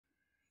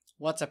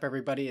What's up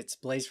everybody, it's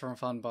Blaze from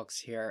FunBox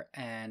here,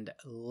 and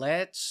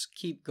let's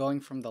keep going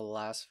from the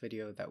last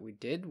video that we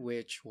did,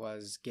 which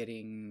was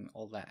getting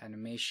all that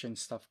animation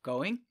stuff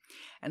going.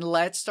 And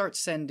let's start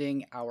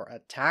sending our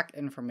attack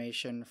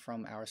information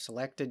from our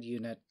selected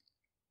unit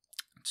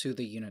to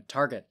the unit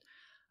target.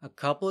 A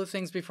couple of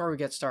things before we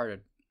get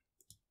started.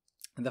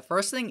 The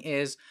first thing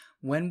is,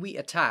 when we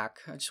attack,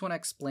 I just want to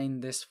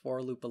explain this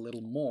for loop a little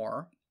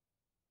more.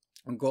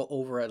 And go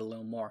over it a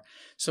little more.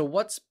 So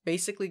what's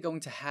basically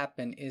going to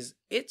happen is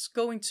it's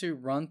going to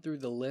run through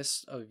the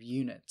list of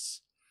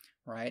units,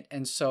 right?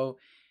 And so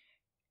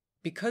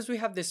because we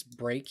have this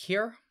break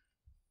here,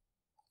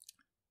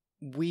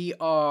 we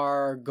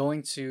are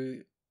going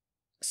to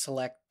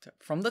select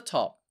from the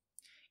top.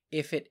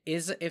 If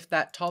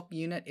that top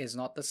unit is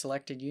not the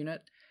selected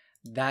unit,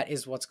 that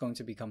is what's going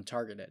to become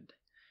targeted.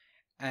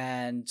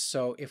 And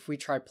so if we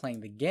try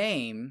playing the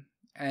game,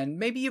 and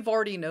maybe you've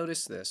already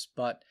noticed this,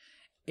 but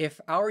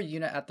if our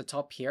unit at the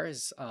top here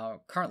is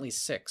currently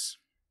 6,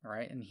 all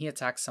right, and he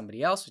attacks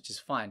somebody else, which is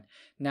fine.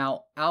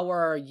 Now,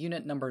 our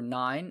unit number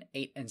 9,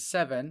 8, and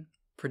 7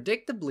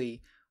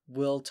 predictably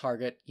will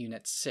target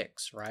unit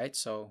 6, right?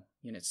 So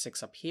unit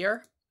 6 up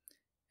here,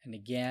 and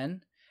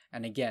again,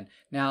 and again.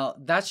 Now,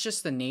 that's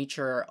just the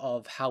nature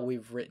of how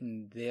we've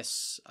written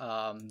this,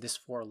 this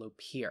for loop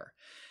here.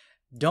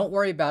 Don't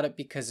worry about it,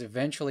 because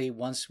eventually,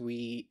 once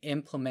we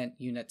implement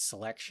unit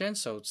selection,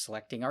 so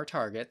selecting our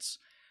targets,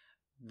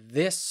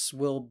 this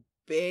will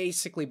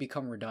basically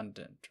become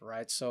redundant,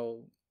 right?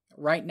 So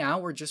right now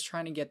we're just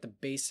trying to get the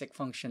basic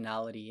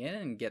functionality in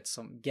and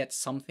get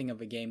something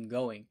of a game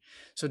going.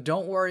 So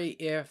don't worry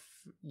if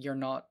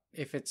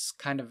it's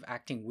kind of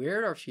acting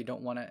weird, or if you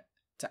don't want it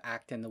to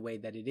act in the way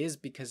that it is,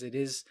 because it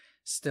is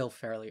still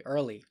fairly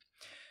early.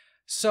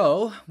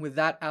 So with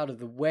that out of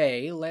the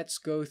way, let's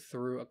go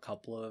through a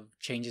couple of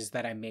changes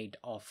that I made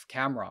off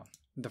camera.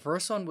 The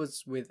first one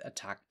was with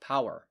attack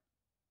power.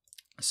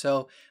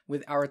 So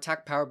with our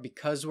attack power,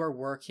 because we're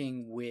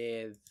working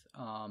with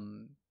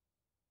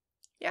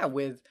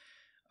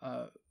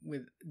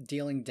with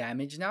dealing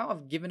damage now,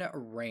 I've given it a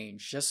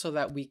range just so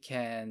that we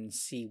can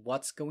see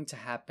what's going to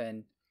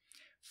happen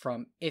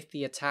from if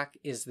the attack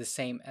is the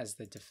same as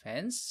the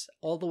defense,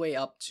 all the way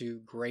up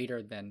to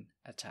greater than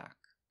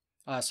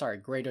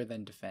greater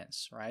than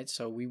defense, right?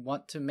 So we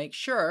want to make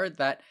sure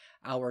that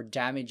our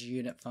damage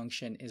unit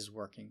function is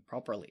working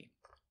properly.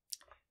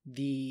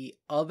 The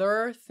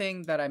other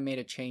thing that I made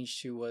a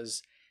change to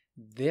was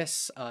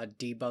this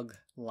debug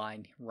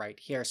line right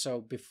here.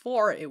 So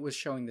before it was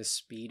showing the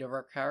speed of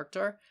our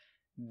character.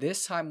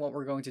 This time what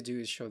we're going to do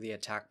is show the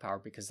attack power,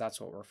 because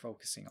that's what we're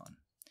focusing on.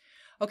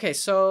 Okay,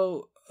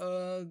 so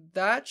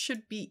that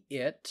should be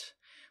it.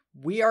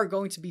 We are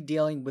going to be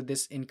dealing with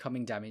this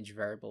incoming damage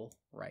variable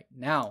right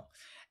now.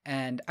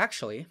 And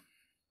actually,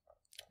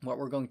 what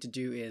we're going to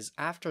do is,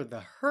 after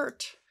the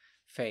hurt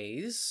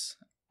phase,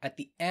 at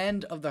the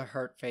end of the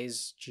hurt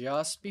phase,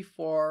 just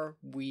before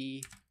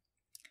we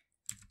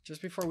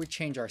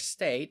change our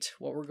state,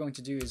 what we're going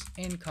to do is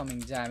incoming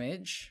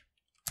damage.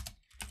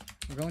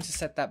 We're going to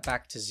set that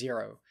back to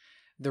 0.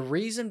 The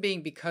reason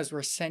being because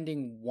we're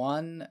sending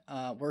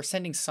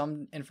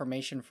some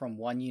information from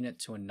one unit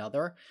to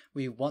another.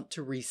 We want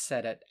to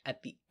reset it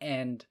at the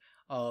end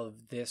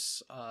of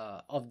this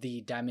of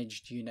the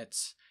damaged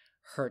unit's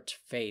hurt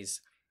phase.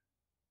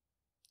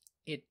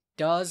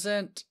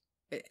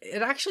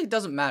 It actually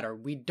doesn't matter.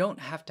 We don't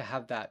have to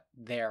have that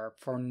there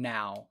for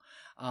now.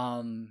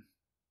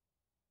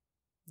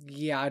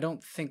 Yeah, I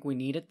don't think we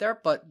need it there,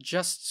 but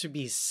just to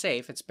be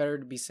safe, it's better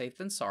to be safe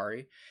than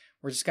sorry.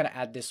 We're just going to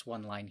add this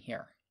one line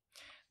here.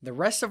 The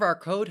rest of our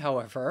code,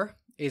 however,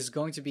 is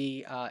going to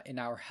be in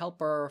our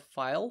helper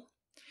file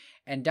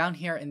and down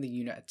here in the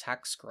unit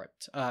attack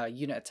script,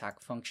 unit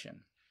attack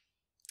function.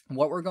 And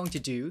what we're going to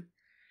do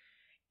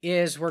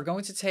is we're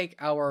going to take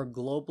our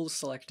global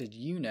selected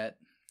unit.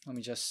 Let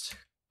me just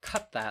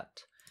cut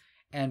that.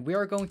 And we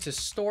are going to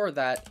store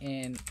that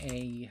in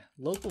a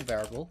local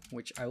variable,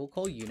 which I will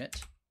call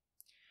unit,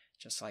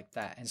 just like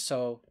that. And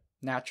so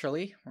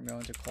naturally, we're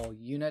going to call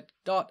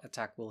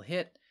unit.attack will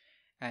hit.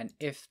 And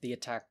if the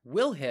attack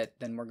will hit,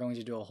 then we're going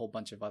to do a whole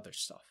bunch of other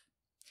stuff.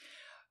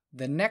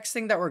 The next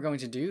thing that we're going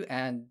to do,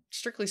 and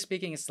strictly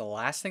speaking, it's the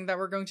last thing that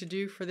we're going to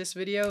do for this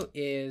video,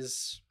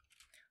 is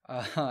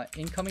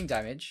incoming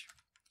damage.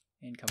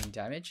 Incoming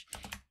damage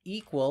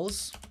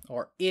equals,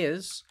 or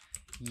is,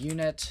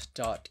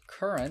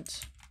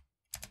 unit.current,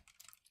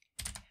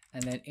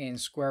 and then in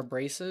square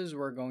braces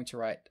we're going to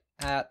write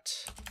at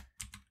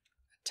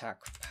attack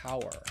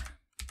power,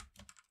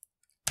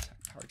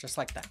 just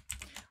like that.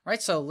 All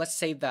right, so let's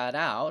save that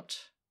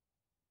out.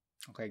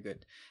 Okay,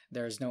 good.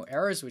 There's no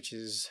errors, which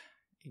is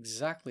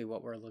exactly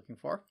what we're looking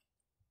for.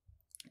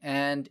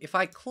 And if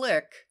I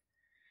click,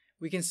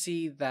 we can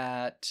see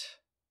that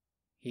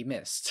he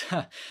missed.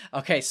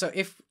 Okay, so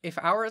if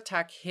our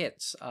attack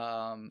hits,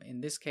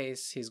 in this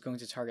case, he's going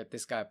to target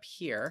this guy up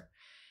here.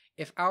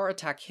 If our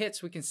attack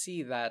hits, we can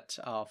see that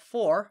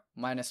 4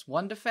 minus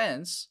 1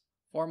 defense,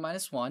 4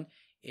 minus 1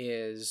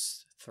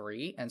 is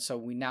 3, and so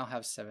we now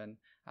have 7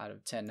 out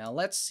of 10. Now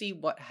let's see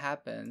what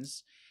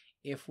happens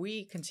if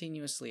we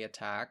continuously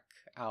attack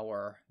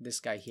this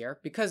guy here,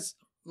 because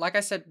like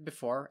I said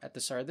before at the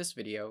start of this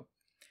video,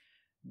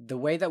 the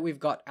way that we've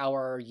got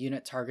our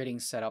unit targeting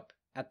set up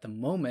at the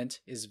moment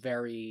is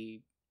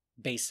very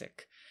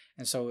basic.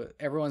 And so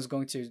everyone's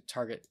going to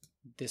target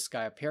this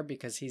guy up here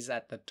because he's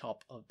at the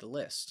top of the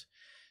list.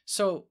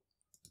 So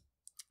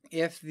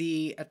if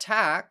the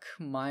attack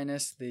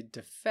minus the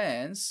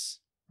defense,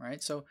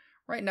 right? So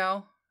right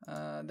now,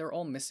 they're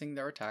all missing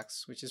their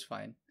attacks, which is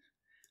fine,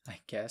 I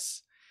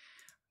guess.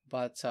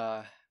 But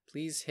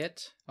please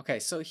hit. Okay,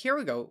 so here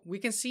we go. We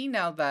can see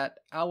now that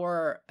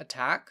our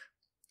attack,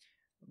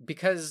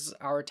 because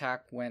our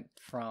attack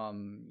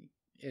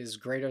is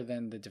greater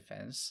than the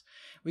defense,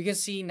 we can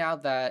see now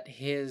that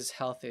his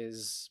health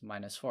is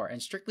 -4.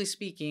 And strictly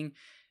speaking,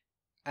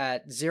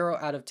 at 0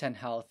 out of 10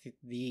 health,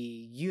 the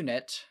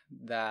unit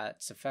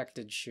that's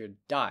affected should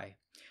die.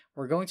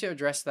 We're going to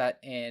address that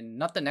in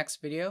not the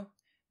next video,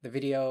 the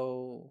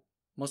video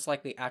most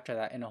likely after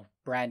that, in a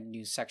brand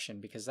new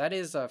section, because that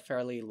is a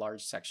fairly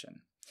large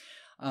section.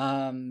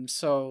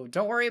 So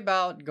don't worry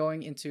about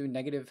going into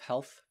negative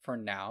health for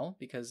now,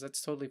 because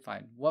that's totally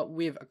fine. What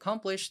we've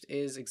accomplished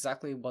is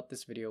exactly what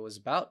this video was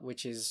about,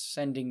 which is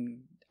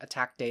sending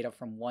attack data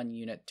from one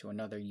unit to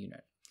another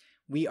unit.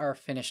 We are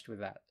finished with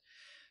that.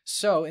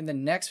 So in the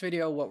next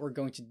video, what we're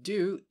going to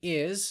do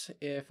is,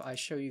 if I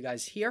show you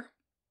guys here,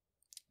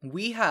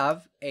 we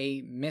have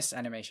a miss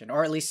animation,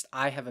 or at least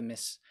I have a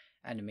miss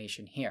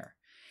animation here.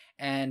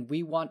 And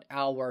we want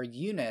our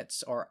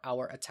units, or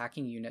our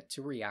attacking unit,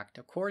 to react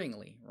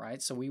accordingly,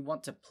 right? So we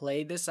want to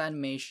play this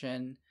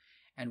animation,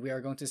 and we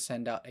are going to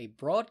send out a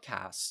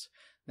broadcast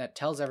that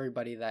tells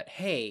everybody that,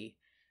 hey,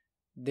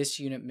 this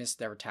unit missed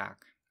their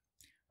attack,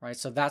 right?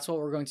 So that's what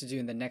we're going to do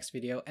in the next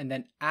video. And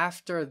then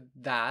after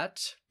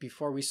that,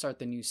 before we start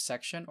the new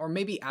section, or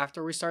maybe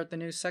after we start the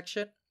new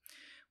section,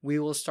 we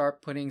will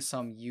start putting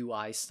some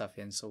UI stuff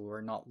in, so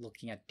we're not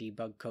looking at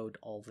debug code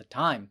all the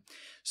time.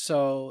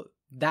 So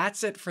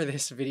that's it for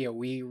this video.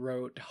 We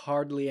wrote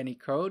hardly any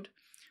code,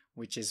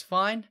 which is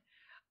fine.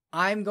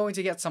 I'm going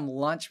to get some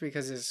lunch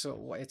because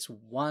it's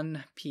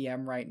 1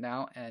 p.m. right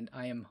now and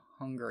I am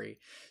hungry.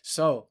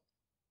 So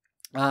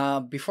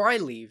before I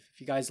leave,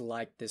 if you guys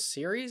like this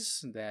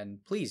series,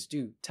 then please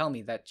do tell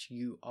me that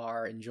you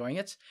are enjoying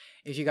it.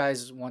 If you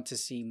guys want to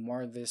see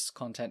more of this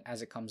content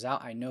as it comes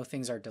out, I know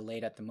things are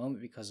delayed at the moment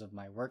because of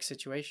my work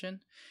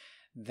situation,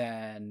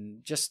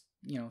 then just,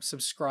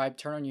 subscribe,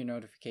 turn on your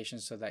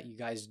notifications so that you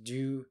guys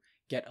do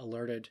get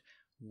alerted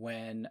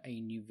when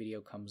a new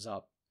video comes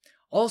up.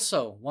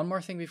 Also, one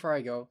more thing before I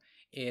go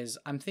is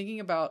I'm thinking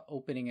about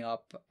opening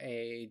up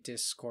a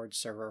Discord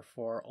server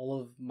for all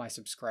of my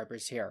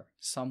subscribers here,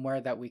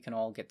 somewhere that we can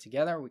all get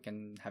together. We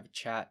can have a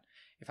chat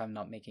if I'm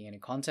not making any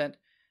content.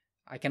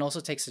 I can also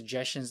take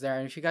suggestions there.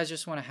 And if you guys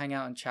just want to hang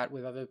out and chat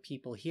with other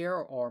people here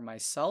or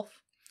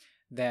myself,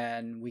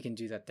 then we can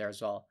do that there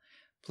as well.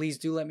 Please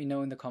do let me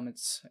know in the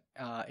comments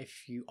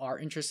if you are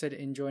interested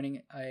in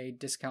joining a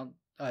Discord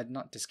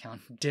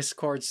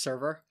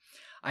server.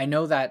 I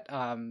know that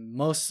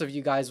most of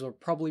you guys were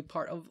probably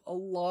part of a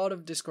lot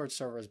of Discord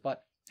servers,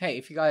 but hey,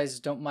 if you guys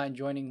don't mind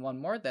joining one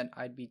more, then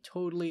I'd be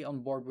totally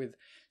on board with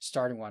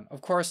starting one. Of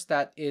course,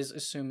 that is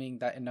assuming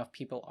that enough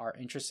people are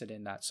interested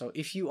in that. So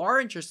if you are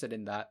interested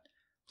in that,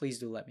 please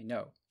do let me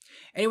know.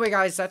 Anyway,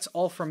 guys, that's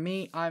all from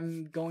me.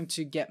 I'm going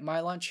to get my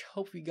lunch.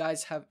 Hope you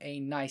guys have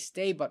a nice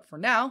day, but for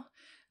now,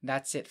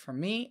 that's it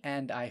from me,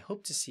 and I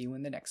hope to see you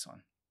in the next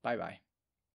one. Bye-bye.